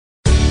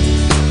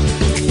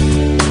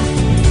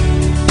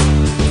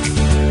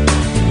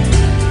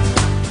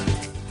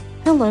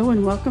Hello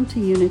and welcome to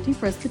Unity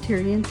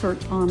Presbyterian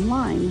Church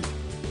Online.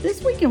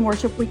 This week in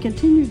worship, we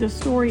continue the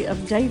story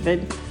of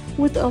David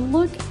with a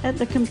look at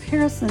the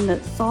comparison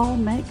that Saul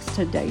makes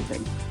to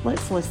David.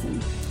 Let's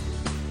listen.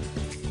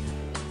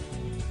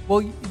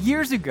 Well,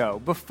 years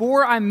ago,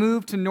 before I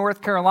moved to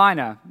North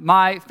Carolina,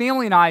 my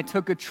family and I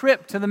took a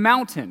trip to the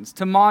mountains,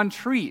 to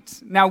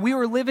Montreat. Now, we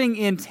were living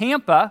in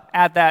Tampa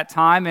at that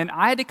time, and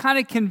I had to kind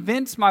of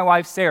convince my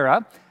wife,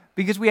 Sarah,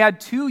 because we had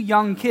two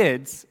young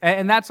kids,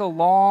 and that's a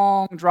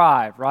long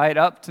drive, right,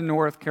 up to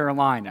North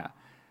Carolina.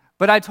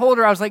 But I told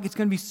her, I was like, it's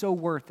going to be so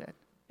worth it.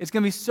 It's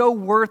going to be so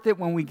worth it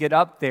when we get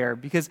up there,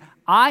 because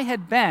I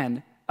had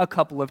been a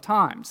couple of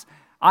times.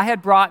 I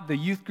had brought the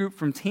youth group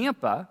from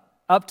Tampa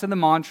up to the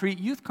Montreat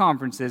youth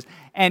conferences,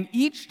 and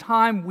each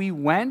time we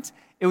went,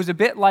 it was a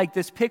bit like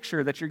this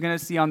picture that you're going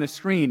to see on the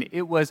screen.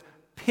 It was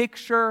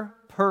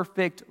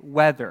picture-perfect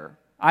weather.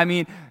 I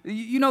mean,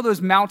 you know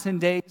those mountain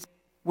days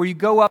where you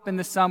go up in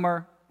the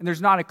summer and there's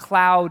not a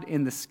cloud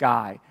in the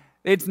sky.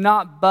 It's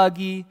not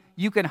buggy.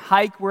 You can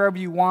hike wherever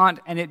you want,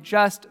 and it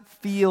just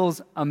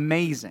feels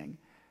amazing.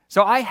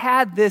 So I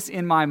had this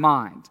in my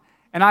mind,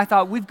 and I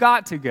thought, we've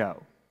got to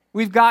go.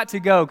 We've got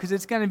to go because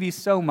it's going to be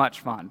so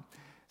much fun.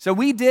 So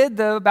we did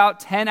the about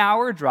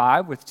 10-hour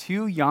drive with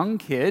two young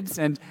kids,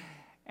 and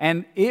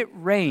it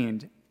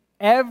rained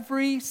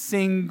every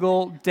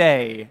single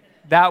day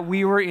that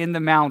we were in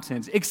the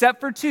mountains, except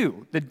for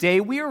two, the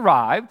day we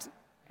arrived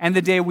and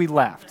the day we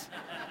left.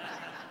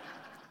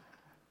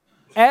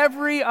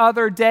 Every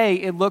other day,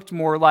 it looked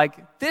more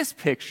like this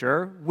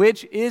picture,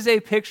 which is a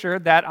picture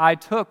that I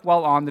took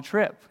while on the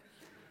trip.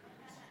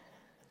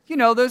 You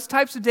know, those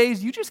types of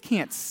days you just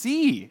can't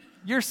see.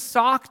 You're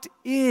socked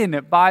in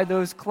by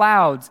those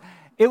clouds.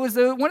 It was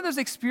one of those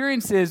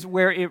experiences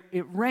where it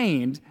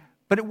rained,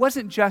 but it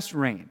wasn't just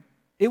rain.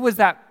 It was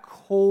that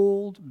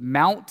cold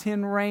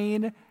mountain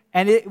rain,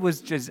 and it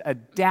was just a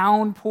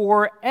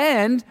downpour,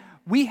 and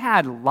we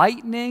had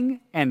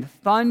lightning and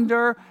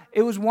thunder.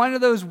 It was one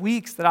of those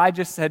weeks that I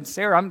just said,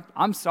 Sarah,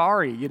 I'm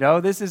sorry,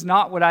 this is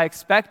not what I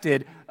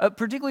expected,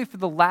 particularly for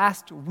the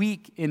last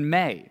week in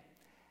May.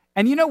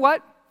 And you know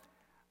what?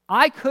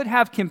 I could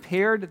have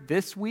compared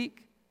this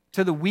week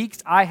to the weeks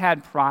I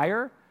had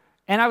prior,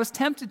 and I was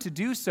tempted to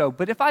do so,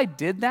 but if I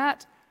did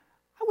that,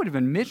 I would have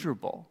been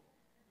miserable,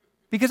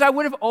 because I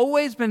would have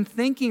always been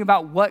thinking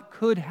about what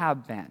could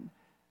have been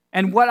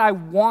and what I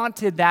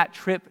wanted that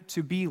trip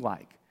to be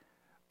like.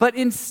 But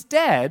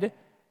instead,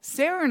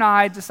 Sarah and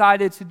I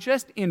decided to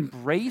just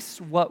embrace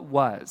what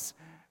was.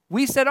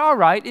 We said, all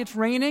right, it's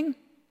raining.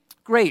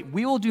 Great,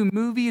 we will do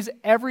movies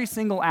every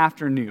single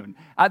afternoon.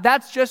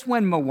 That's just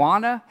when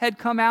Moana had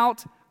come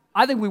out.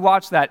 I think we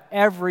watched that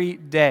every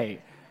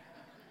day.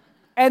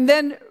 And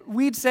then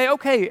we'd say,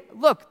 okay,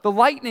 look, the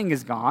lightning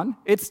is gone.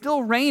 It's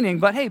still raining,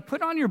 but hey,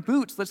 put on your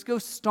boots. Let's go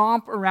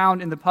stomp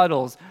around in the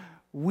puddles.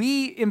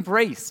 We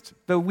embraced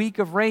the week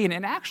of rain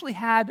and actually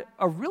had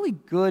a really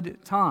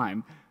good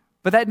time.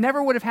 But that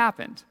never would have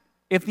happened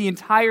if the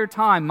entire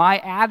time my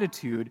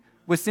attitude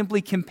was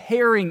simply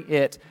comparing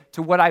it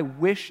to what I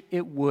wish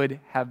it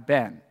would have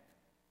been.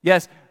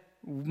 Yes,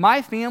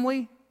 my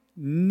family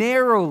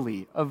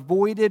narrowly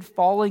avoided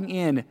falling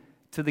in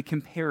to the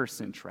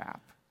comparison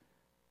trap.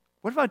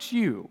 What about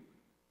you?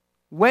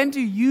 When do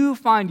you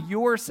find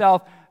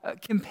yourself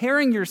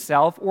comparing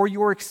yourself or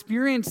your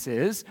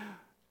experiences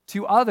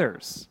to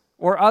others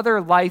or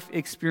other life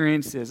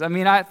experiences? I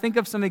mean, I think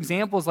of some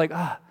examples like,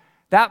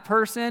 that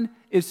person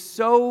is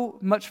so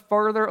much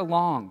further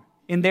along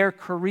in their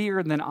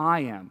career than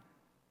I am,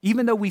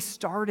 even though we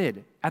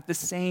started at the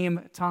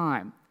same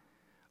time.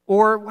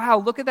 Or, wow,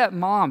 look at that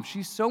mom.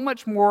 She's so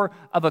much more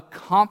of a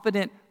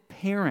confident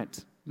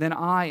parent than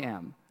I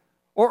am.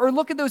 Or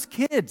look at those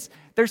kids.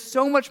 They're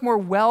so much more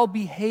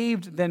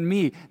well-behaved than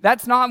me.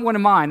 That's not one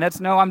of mine.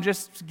 I'm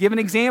just giving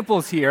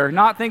examples here,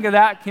 not think of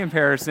that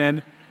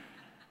comparison.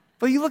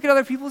 But you look at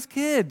other people's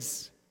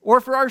kids. Or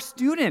for our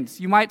students,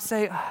 you might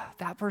say,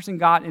 that person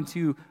got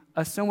into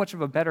so much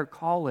of a better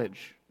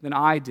college than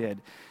I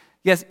did.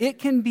 Yes, it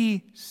can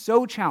be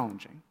so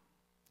challenging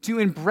to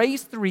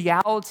embrace the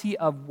reality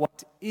of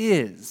what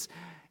is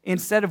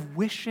instead of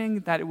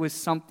wishing that it was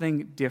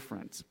something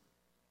different.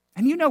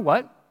 And you know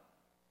what?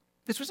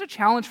 This was a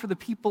challenge for the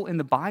people in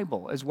the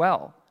Bible as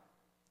well.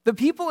 The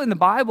people in the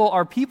Bible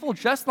are people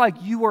just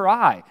like you or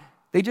I.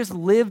 They just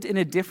lived in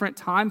a different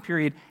time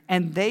period,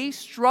 and they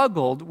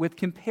struggled with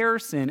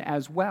comparison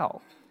as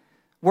well.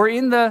 We're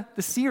in the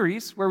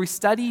series where we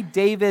study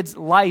David's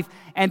life,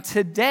 and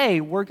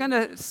today we're going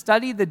to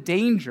study the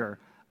danger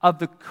of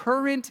the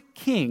current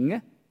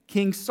king,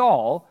 King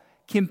Saul,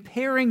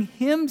 comparing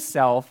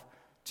himself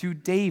to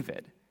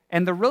David,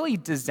 and the really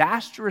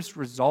disastrous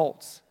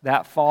results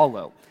that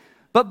follow.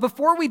 But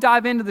before we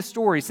dive into the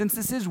story, since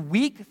this is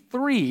week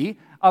 3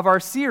 of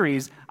our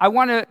series, I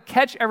want to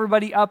catch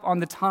everybody up on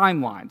the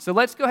timeline. So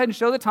let's go ahead and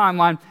show the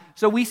timeline.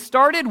 So we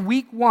started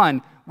week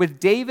 1 with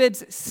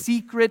David's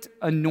secret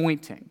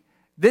anointing.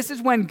 This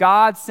is when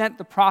God sent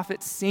the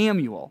prophet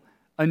Samuel,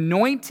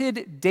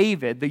 anointed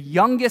David, the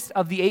youngest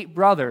of the 8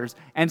 brothers,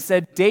 and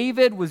said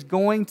David was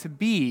going to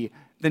be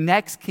the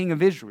next king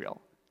of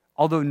Israel,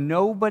 although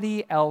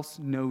nobody else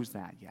knows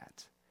that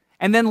yet.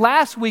 And then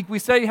last week, we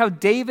studied how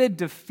David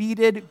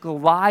defeated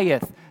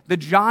Goliath, the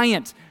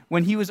giant,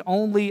 when he was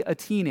only a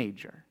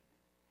teenager.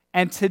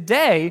 And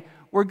today,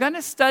 we're going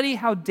to study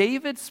how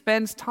David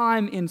spends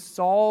time in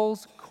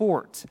Saul's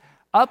court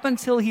up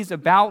until he's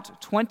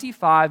about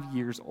 25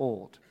 years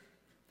old.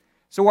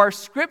 So our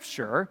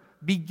scripture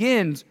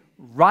begins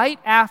right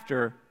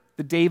after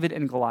the David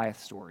and Goliath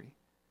story.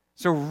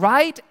 So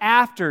right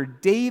after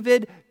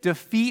David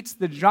defeats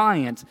the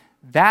giant,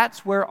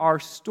 that's where our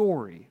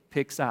story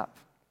picks up.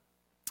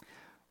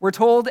 We're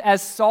told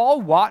as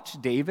Saul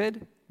watched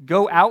David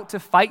go out to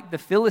fight the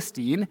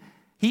Philistine,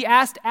 he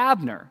asked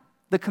Abner,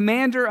 the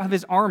commander of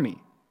his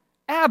army,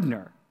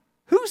 "Abner,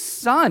 whose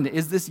son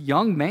is this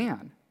young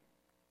man?"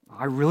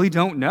 "I really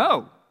don't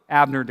know,"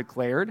 Abner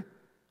declared.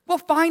 "Well,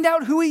 find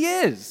out who he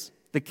is,"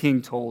 the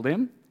king told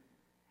him.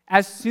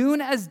 As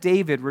soon as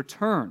David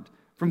returned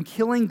from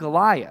killing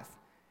Goliath,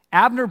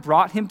 Abner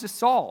brought him to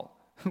Saul,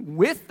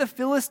 with the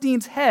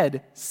Philistine's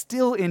head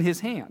still in his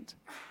hand.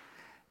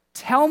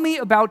 "Tell me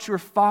about your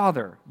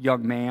father,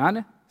 young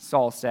man,"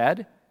 Saul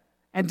said.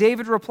 And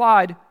David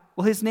replied,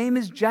 "Well, his name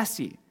is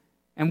Jesse,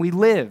 and we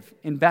live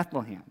in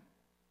Bethlehem."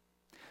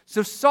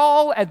 So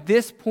Saul, at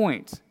this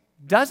point,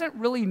 doesn't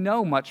really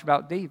know much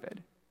about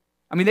David.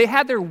 I mean, they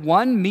had their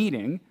one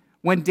meeting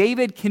when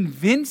David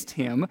convinced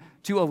him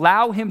to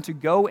allow him to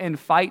go and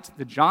fight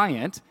the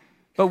giant,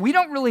 but we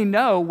don't really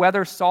know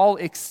whether Saul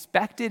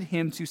expected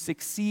him to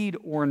succeed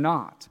or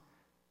not.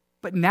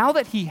 But now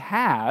that he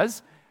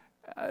has,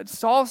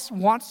 Saul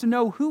wants to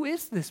know, who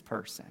is this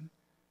person?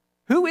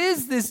 Who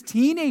is this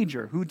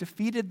teenager who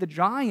defeated the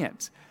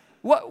giant?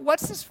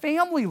 What's his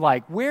family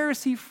like? Where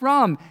is he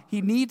from?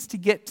 He needs to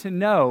get to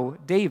know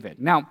David.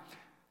 Now,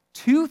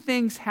 two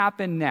things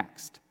happen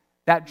next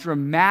that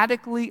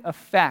dramatically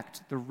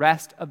affect the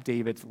rest of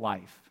David's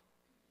life.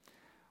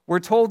 We're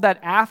told that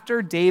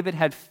after David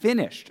had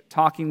finished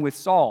talking with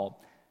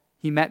Saul,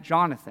 he met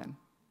Jonathan,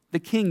 the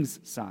king's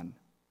son.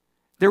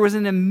 There was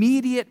an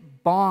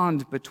immediate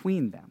bond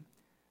between them,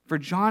 for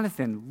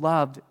Jonathan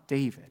loved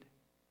David.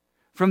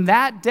 From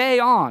that day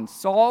on,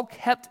 Saul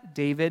kept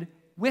David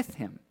with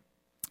him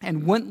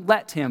and wouldn't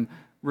let him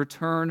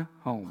return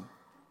home.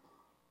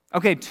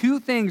 Okay, two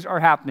things are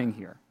happening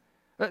here.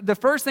 The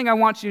first thing I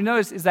want you to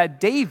notice is that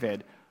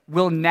David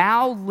will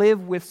now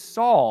live with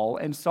Saul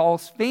and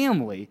Saul's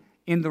family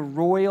in the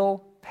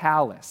royal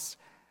palace.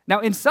 Now,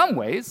 in some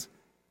ways,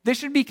 this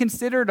should be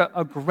considered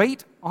a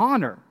great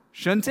honor,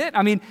 shouldn't it?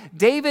 I mean,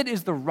 David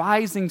is the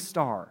rising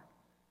star.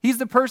 He's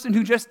the person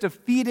who just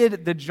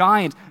defeated the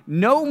giant.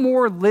 No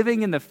more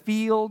living in the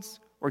fields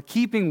or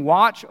keeping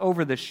watch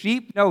over the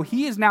sheep. No,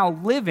 he is now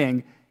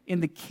living in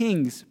the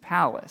king's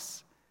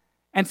palace.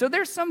 And so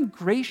there's some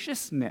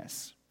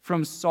graciousness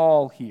from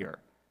Saul here,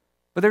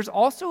 but there's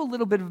also a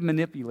little bit of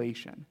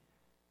manipulation.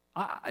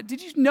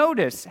 Did you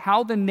notice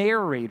how the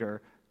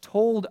narrator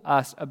told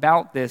us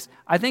about this?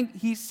 I think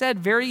he said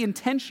very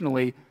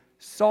intentionally,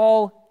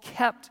 Saul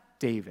kept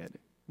David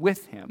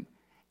with him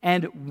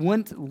and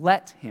wouldn't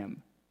let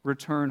him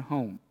return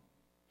home.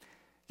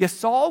 Yes,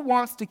 Saul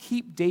wants to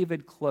keep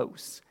David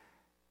close,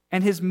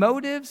 and his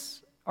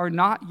motives are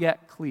not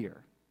yet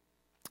clear.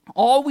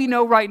 All we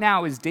know right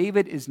now is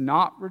David is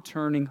not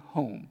returning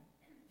home.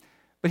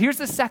 But here's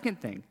the second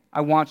thing I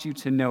want you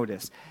to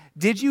notice.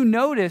 Did you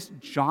notice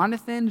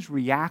Jonathan's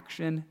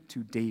reaction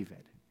to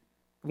David?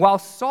 While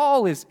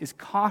Saul is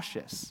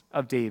cautious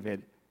of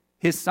David,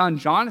 his son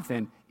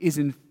Jonathan is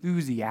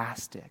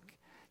enthusiastic.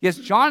 Yes,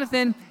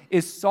 Jonathan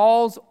is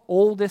Saul's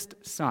oldest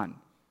son,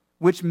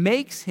 which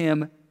makes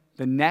him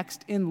the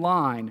next in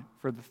line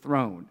for the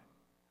throne.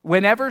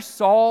 Whenever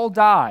Saul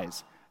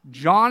dies,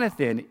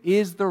 Jonathan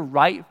is the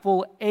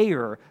rightful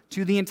heir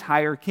to the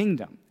entire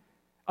kingdom.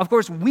 Of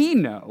course, we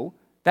know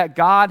that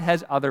God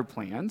has other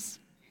plans,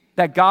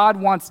 that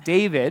God wants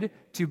David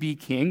to be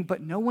king,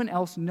 but no one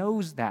else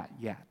knows that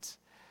yet.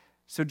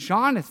 So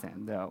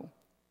Jonathan, though,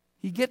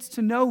 he gets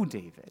to know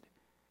David,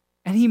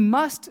 and he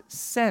must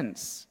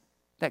sense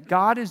that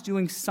God is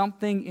doing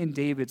something in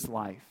David's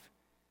life.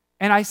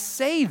 And I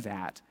say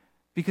that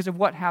because of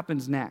what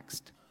happens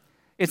next.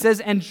 It says,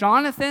 "And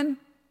Jonathan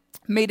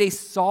made a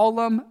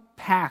solemn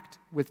pact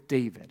with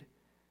David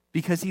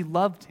because he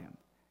loved him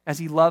as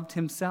he loved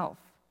himself.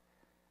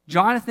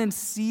 Jonathan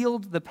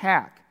sealed the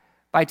pact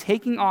by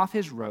taking off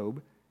his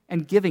robe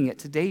and giving it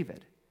to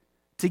David,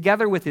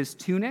 together with his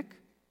tunic,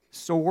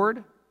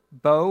 sword,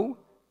 bow,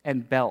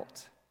 and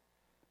belt."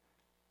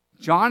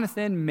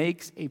 Jonathan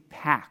makes a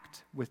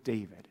pact with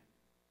David.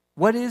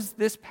 What is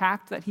this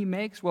pact that he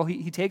makes? Well,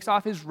 he takes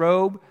off his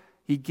robe,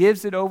 he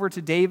gives it over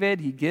to David,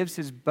 he gives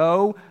his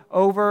bow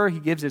over, he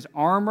gives his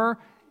armor,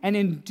 and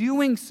in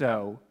doing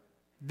so,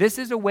 this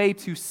is a way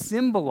to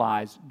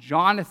symbolize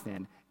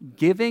Jonathan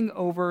giving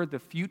over the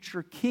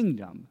future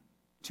kingdom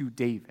to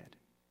David.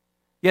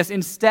 Yes,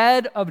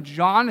 instead of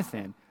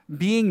Jonathan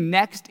being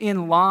next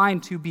in line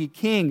to be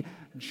king,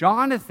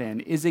 Jonathan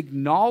is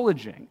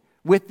acknowledging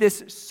with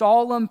this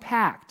solemn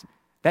pact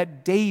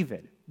that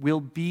David will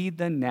be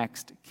the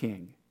next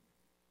king.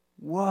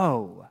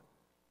 Whoa.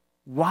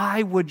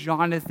 Why would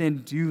Jonathan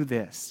do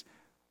this?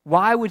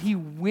 Why would he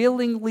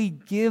willingly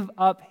give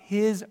up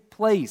his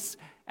place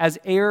as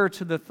heir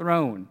to the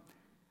throne?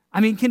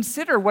 I mean,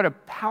 consider what a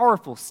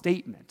powerful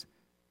statement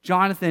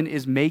Jonathan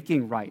is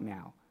making right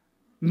now.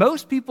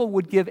 Most people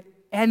would give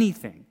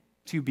anything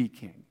to be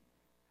king.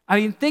 I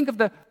mean, think of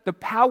the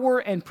power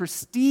and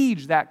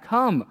prestige that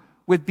come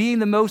with being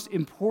the most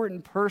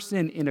important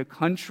person in a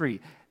country.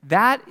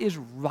 That is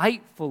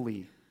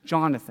rightfully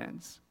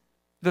Jonathan's.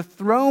 The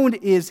throne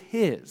is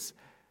his.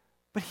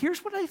 But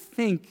here's what I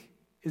think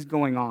is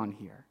going on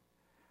here.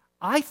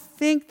 I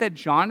think that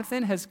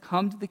Jonathan has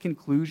come to the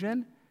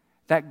conclusion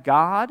that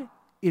God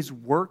is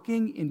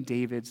working in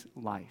David's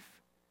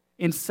life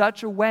in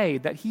such a way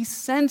that he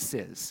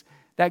senses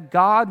that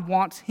God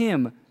wants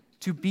him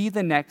to be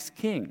the next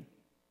king.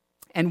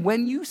 And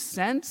when you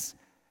sense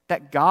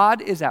that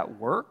God is at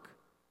work,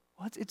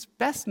 well, it's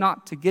best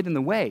not to get in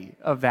the way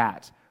of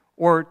that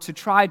or to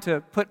try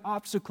to put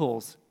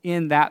obstacles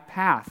in that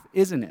path,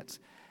 isn't it?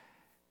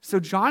 So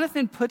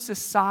Jonathan puts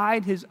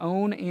aside his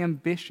own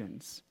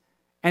ambitions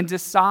and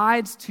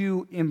decides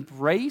to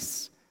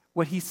embrace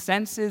what he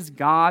senses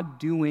God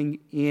doing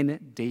in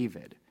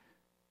David.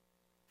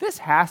 This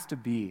has to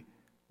be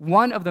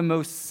one of the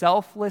most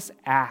selfless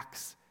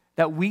acts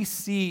that we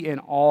see in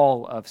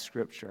all of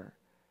Scripture.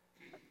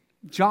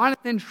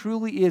 Jonathan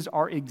truly is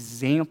our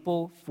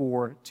example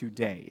for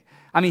today.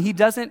 I mean, he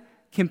doesn't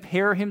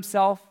compare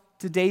himself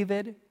to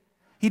David.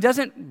 He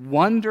doesn't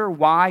wonder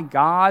why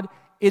God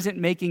isn't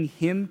making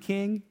him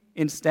king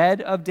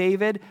instead of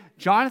David.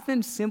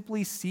 Jonathan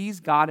simply sees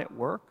God at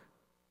work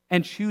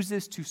and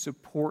chooses to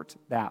support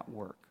that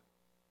work.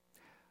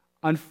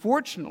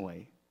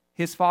 Unfortunately,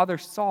 his father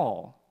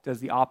Saul does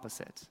the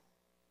opposite.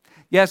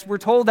 Yes, we're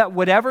told that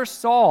whatever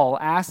Saul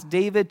asked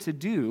David to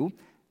do,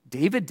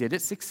 David did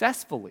it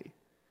successfully.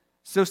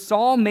 So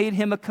Saul made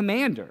him a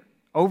commander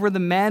over the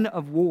men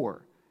of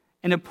war,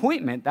 an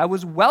appointment that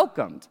was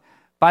welcomed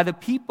by the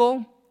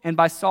people and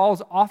by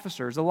Saul's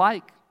officers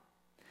alike.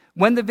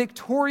 When the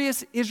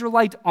victorious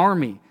Israelite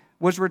army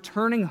was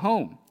returning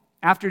home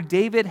after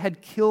David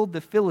had killed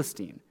the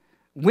Philistine,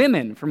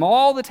 women from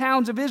all the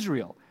towns of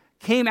Israel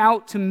came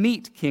out to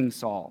meet King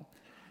Saul.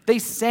 They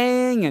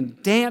sang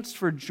and danced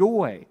for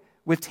joy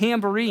with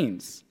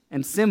tambourines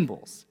and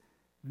cymbals.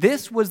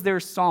 This was their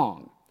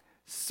song: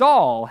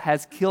 Saul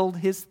has killed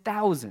his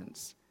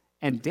thousands,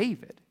 and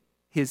David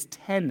his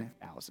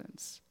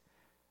 10,000s.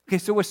 Okay,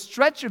 so a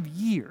stretch of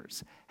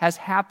years has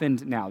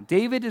happened now.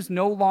 David is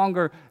no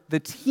longer the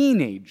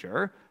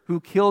teenager who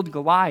killed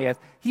Goliath.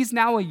 He's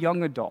now a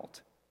young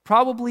adult,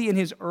 probably in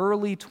his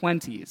early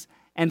 20s,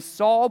 and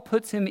Saul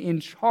puts him in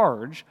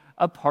charge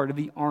of part of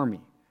the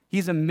army.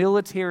 He's a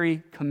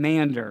military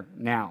commander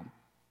now.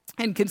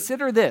 And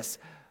consider this: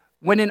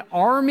 when an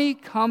army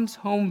comes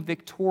home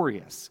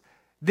victorious,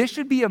 this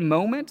should be a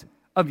moment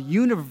of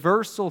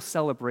universal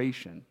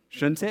celebration,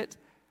 shouldn't it?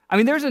 I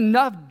mean, there's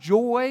enough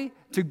joy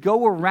to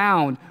go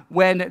around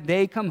when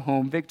they come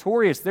home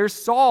victorious. There's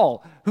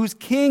Saul, who's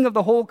king of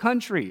the whole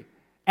country,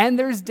 and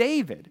there's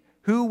David,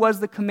 who was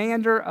the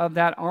commander of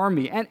that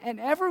army. And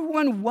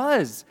everyone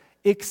was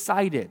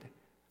excited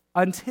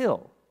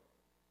until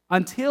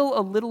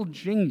a little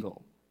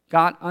jingle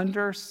got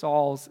under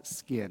Saul's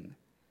skin.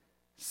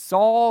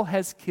 Saul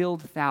has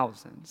killed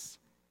thousands,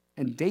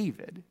 and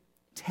David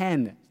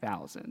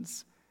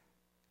 10,000s.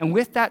 And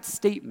with that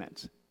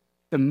statement,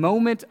 the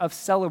moment of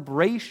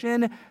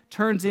celebration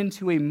turns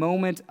into a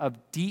moment of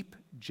deep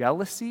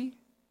jealousy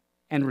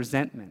and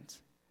resentment.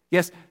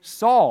 Yes,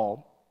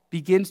 Saul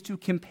begins to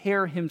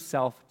compare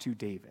himself to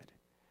David.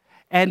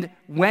 And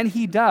when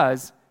he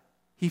does,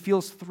 he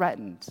feels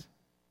threatened,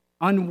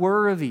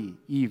 unworthy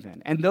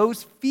even. And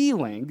those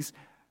feelings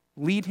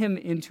lead him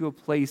into a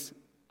place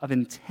of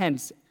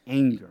intense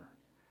anger.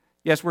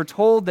 Yes, we're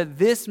told that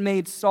this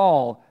made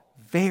Saul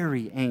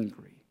very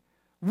angry.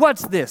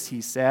 "What's this?"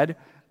 he said.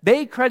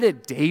 "They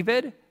credit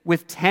David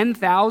with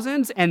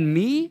 10,000s and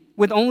me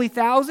with only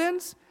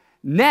thousands?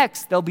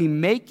 Next, they'll be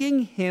making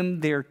him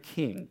their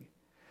king."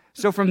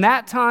 So from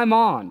that time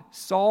on,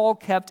 Saul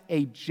kept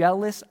a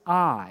jealous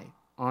eye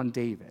on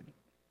David.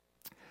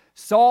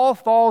 Saul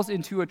falls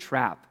into a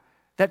trap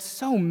that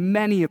so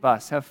many of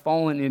us have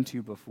fallen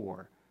into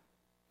before: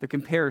 the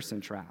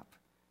comparison trap.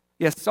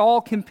 Yes,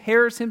 Saul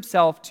compares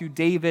himself to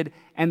David,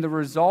 and the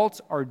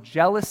results are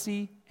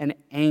jealousy and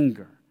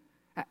anger.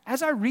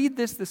 As I read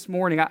this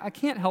morning, I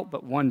can't help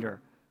but wonder,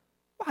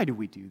 why do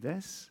we do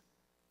this?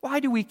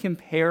 Why do we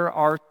compare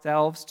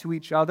ourselves to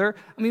each other?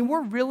 I mean,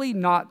 we're really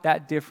not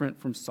that different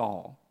from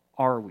Saul,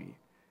 are we?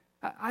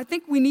 I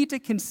think we need to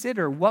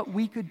consider what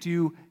we could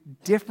do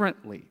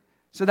differently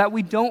so that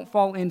we don't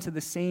fall into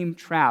the same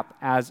trap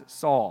as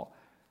Saul.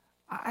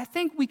 I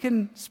think we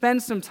can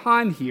spend some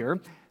time here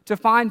to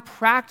find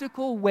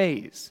practical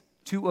ways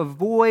to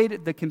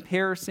avoid the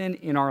comparison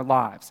in our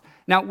lives.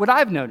 Now, what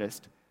I've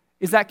noticed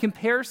is that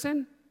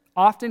comparison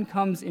often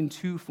comes in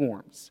two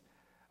forms.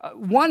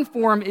 One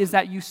form is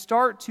that you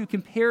start to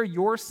compare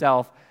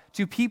yourself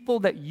to people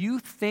that you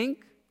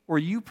think or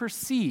you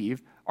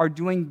perceive are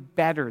doing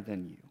better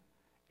than you.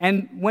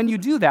 And when you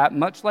do that,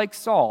 much like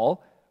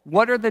Saul,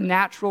 what are the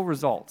natural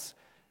results?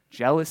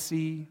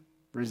 Jealousy,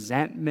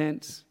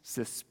 resentment,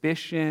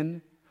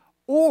 suspicion,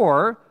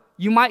 or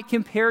you might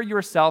compare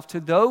yourself to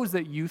those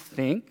that you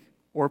think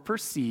or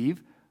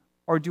perceive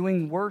are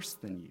doing worse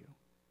than you.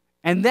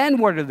 And then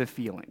what are the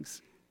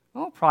feelings?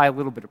 Well, probably a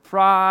little bit of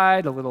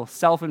pride, a little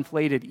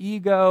self-inflated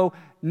ego.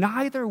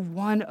 Neither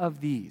one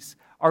of these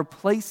are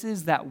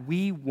places that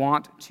we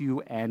want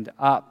to end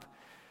up.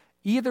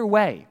 Either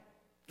way,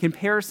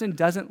 comparison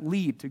doesn't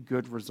lead to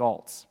good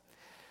results.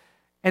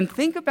 And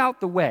think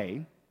about the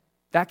way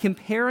that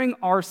comparing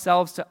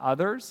ourselves to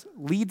others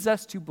leads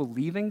us to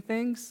believing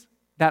things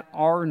that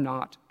are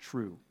not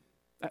true.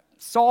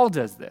 Saul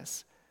does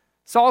this.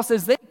 Saul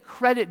says they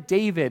credit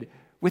David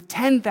with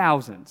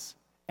 10,000s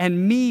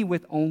and me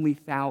with only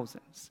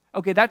thousands.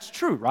 Okay, that's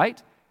true,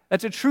 right?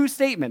 That's a true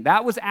statement.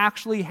 That was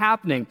actually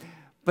happening.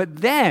 But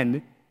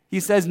then he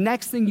says,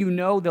 next thing you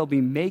know, they'll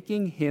be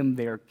making him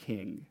their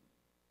king.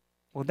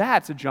 Well,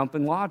 that's a jump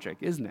in logic,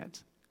 isn't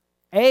it?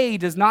 A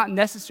does not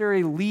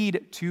necessarily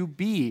lead to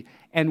B,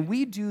 and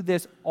we do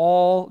this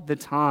all the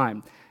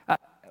time.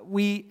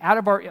 Out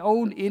of our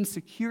own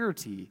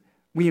insecurity,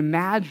 we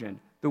imagine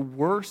the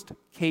worst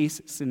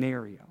case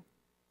scenario.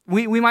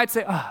 We might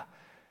say,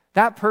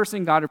 that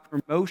person got a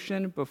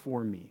promotion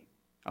before me.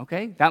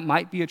 Okay, that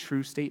might be a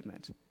true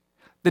statement.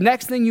 The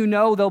next thing you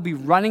know, they'll be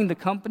running the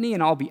company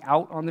and I'll be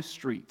out on the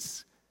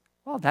streets.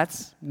 Well,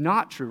 that's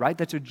not true, right?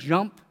 That's a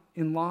jump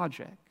in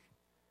logic.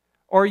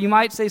 Or you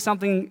might say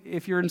something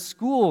if you're in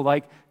school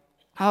like,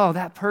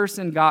 that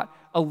person got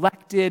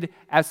elected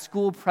as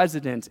school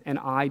president and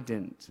I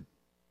didn't.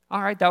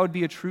 All right, that would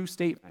be a true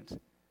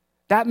statement.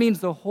 That means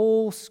the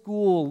whole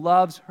school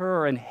loves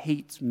her and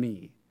hates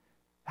me.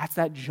 That's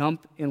that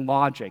jump in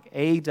logic.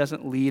 A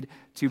doesn't lead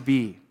to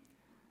B.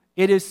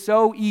 It is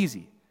so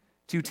easy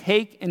to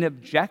take an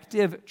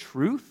objective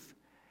truth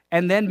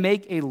and then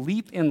make a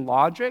leap in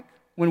logic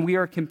when we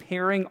are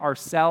comparing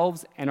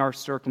ourselves and our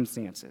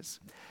circumstances.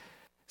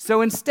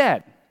 So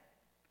instead,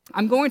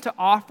 I'm going to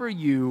offer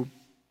you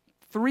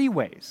 3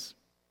 ways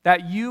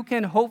that you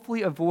can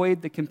hopefully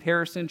avoid the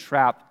comparison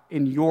trap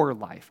in your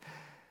life.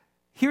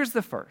 Here's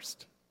the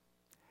first.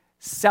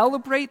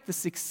 Celebrate the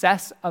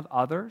success of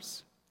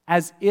others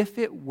as if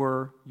it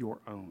were your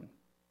own.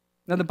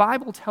 Now, the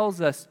Bible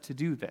tells us to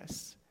do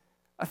this.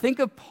 Think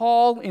of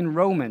Paul in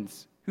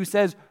Romans, who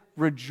says,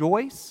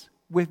 rejoice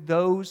with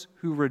those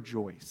who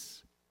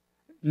rejoice.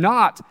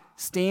 Not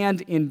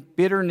stand in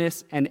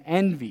bitterness and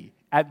envy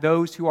at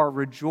those who are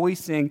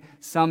rejoicing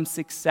some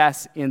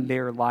success in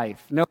their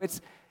life. No,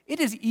 it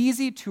is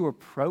easy to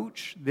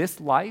approach this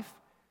life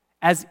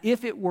as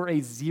if it were a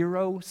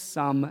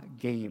zero-sum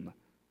game,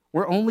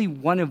 where only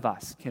one of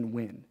us can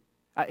win.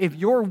 If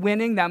you're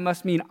winning, that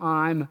must mean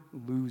I'm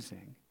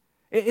losing.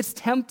 It's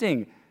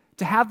tempting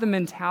to have the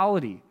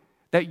mentality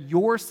that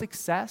your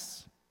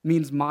success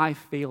means my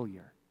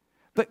failure.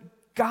 But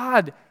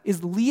God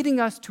is leading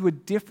us to a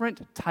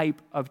different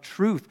type of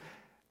truth.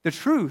 The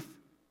truth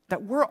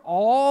that we're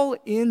all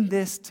in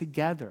this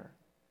together.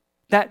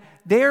 That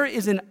there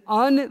is an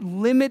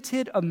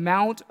unlimited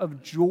amount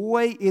of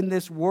joy in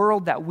this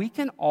world that we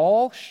can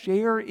all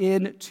share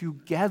in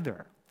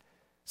together.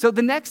 So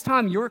the next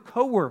time your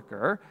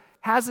coworker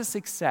has a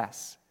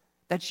success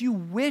that you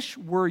wish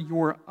were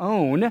your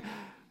own,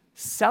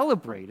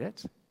 celebrate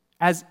it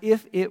as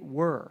if it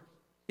were.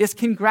 Yes,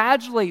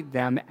 congratulate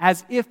them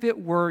as if it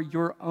were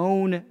your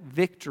own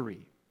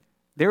victory.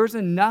 There is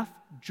enough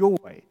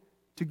joy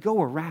to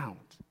go around.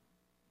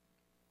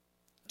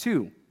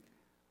 2,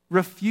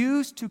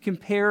 refuse to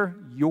compare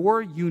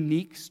your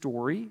unique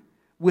story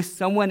with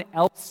someone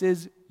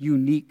else's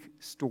unique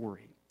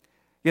story.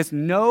 Yes,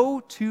 no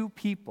 2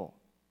 people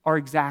are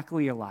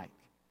exactly alike,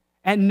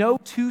 and no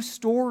 2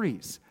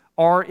 stories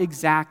are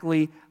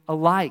exactly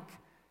alike.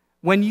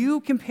 When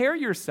you compare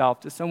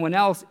yourself to someone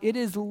else, it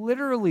is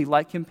literally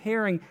like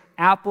comparing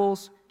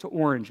apples to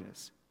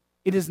oranges.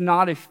 It is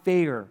not a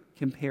fair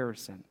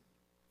comparison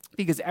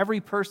because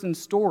every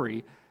person's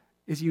story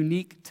is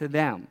unique to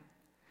them.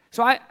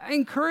 So I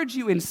encourage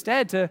you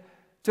instead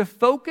to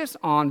focus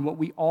on what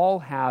we all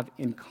have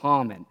in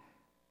common,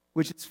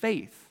 which is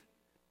faith,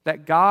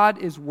 that God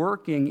is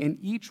working in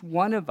each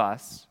one of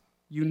us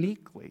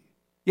uniquely.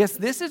 Yes,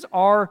 this is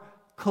our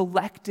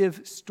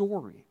collective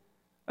story.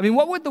 I mean,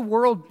 what would the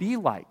world be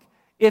like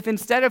if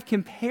instead of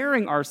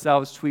comparing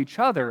ourselves to each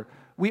other,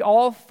 we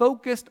all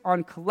focused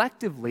on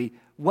collectively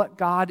what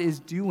God is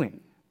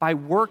doing by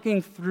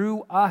working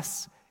through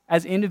us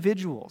as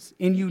individuals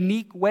in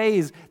unique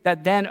ways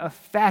that then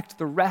affect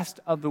the rest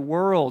of the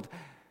world?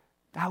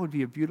 That would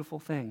be a beautiful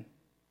thing.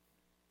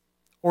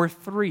 Or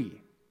 3,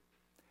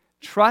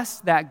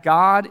 trust that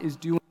God is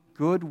doing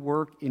good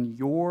work in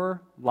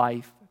your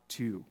life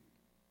too.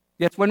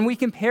 Yes, when we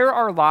compare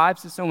our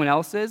lives to someone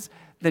else's,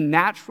 the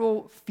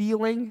natural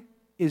feeling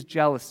is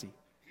jealousy.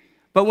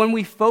 But when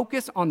we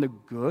focus on the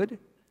good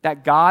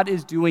that God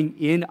is doing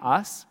in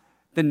us,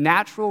 the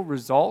natural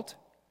result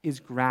is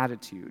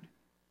gratitude.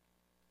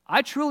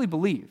 I truly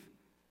believe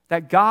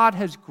that God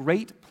has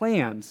great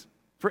plans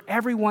for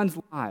everyone's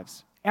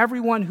lives,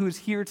 everyone who is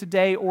here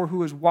today or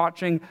who is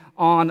watching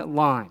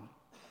online.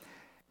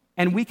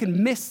 And we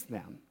can miss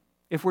them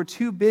if we're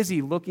too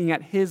busy looking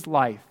at his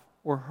life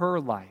or her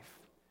life.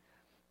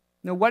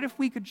 Now, what if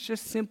we could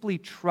just simply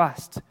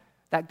trust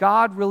that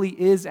God really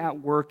is at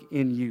work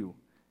in you,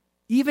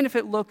 even if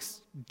it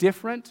looks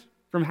different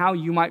from how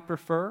you might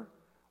prefer,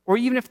 or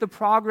even if the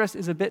progress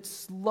is a bit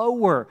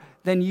slower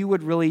than you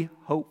would really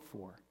hope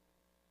for?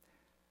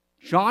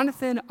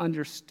 Jonathan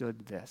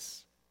understood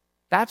this.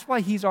 That's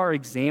why he's our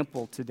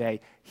example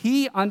today.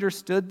 He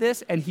understood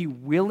this and he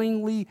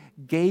willingly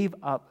gave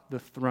up the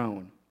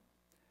throne.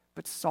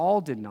 But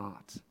Saul did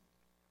not.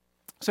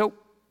 So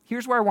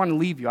here's where I want to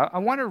leave you. I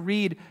want to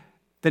read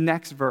the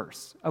next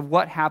verse of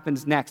what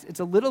happens next.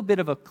 It's a little bit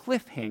of a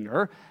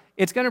cliffhanger.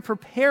 It's going to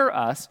prepare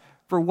us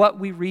for what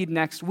we read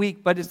next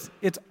week, but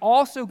it's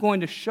also going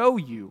to show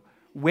you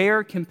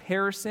where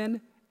comparison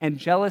and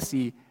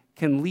jealousy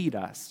can lead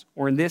us,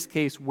 or in this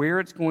case, where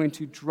it's going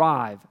to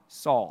drive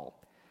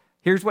Saul.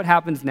 Here's what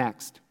happens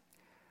next.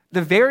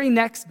 The very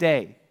next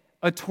day,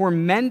 a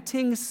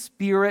tormenting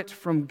spirit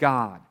from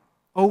God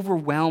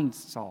overwhelmed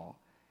Saul,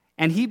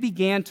 and he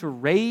began to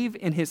rave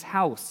in his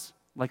house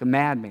like a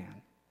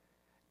madman.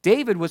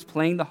 David was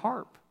playing the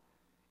harp,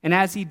 and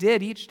as he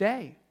did each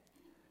day,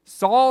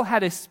 Saul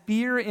had a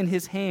spear in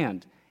his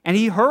hand, and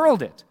he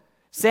hurled it,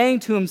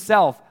 saying to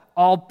himself,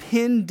 "I'll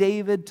pin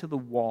David to the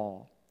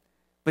wall."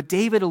 But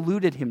David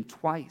eluded him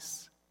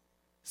twice.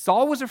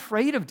 Saul was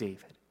afraid of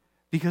David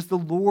because the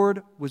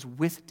Lord was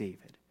with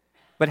David,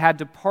 but had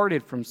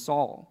departed from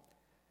Saul.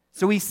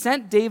 So he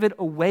sent David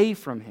away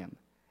from him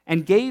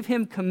and gave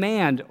him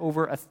command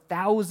over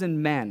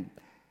 1,000 men,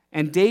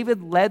 and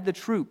David led the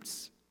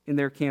troops in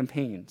their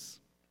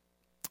campaigns.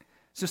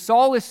 So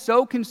Saul is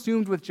so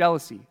consumed with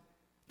jealousy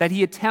that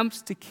he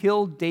attempts to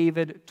kill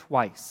David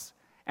twice.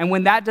 And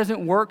when that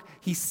doesn't work,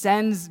 he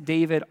sends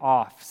David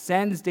off,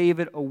 sends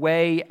David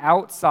away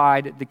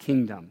outside the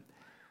kingdom.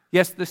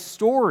 Yes, the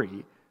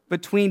story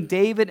between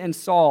David and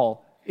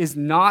Saul is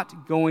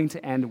not going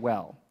to end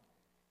well.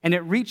 And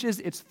it reaches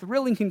its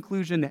thrilling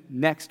conclusion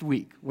next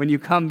week when you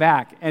come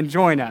back and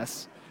join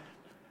us.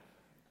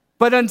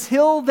 But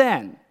until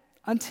then,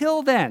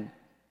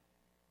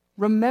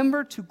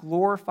 remember to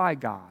glorify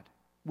God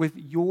with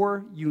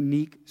your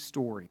unique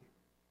story.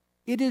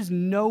 It is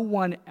no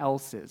one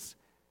else's.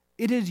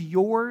 It is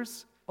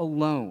yours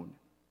alone.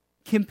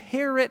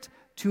 Compare it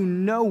to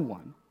no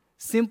one.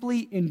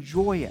 Simply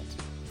enjoy it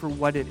for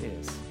what it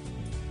is.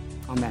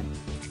 Amen.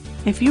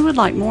 If you would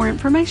like more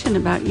information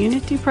about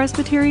Unity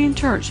Presbyterian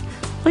Church,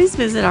 please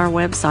visit our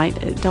website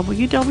at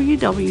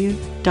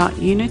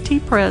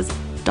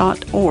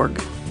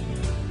www.unitypres.org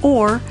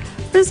or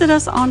visit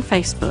us on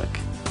Facebook.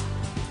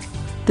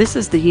 This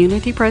is the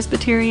Unity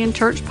Presbyterian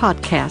Church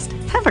podcast.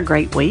 Have a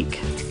great week.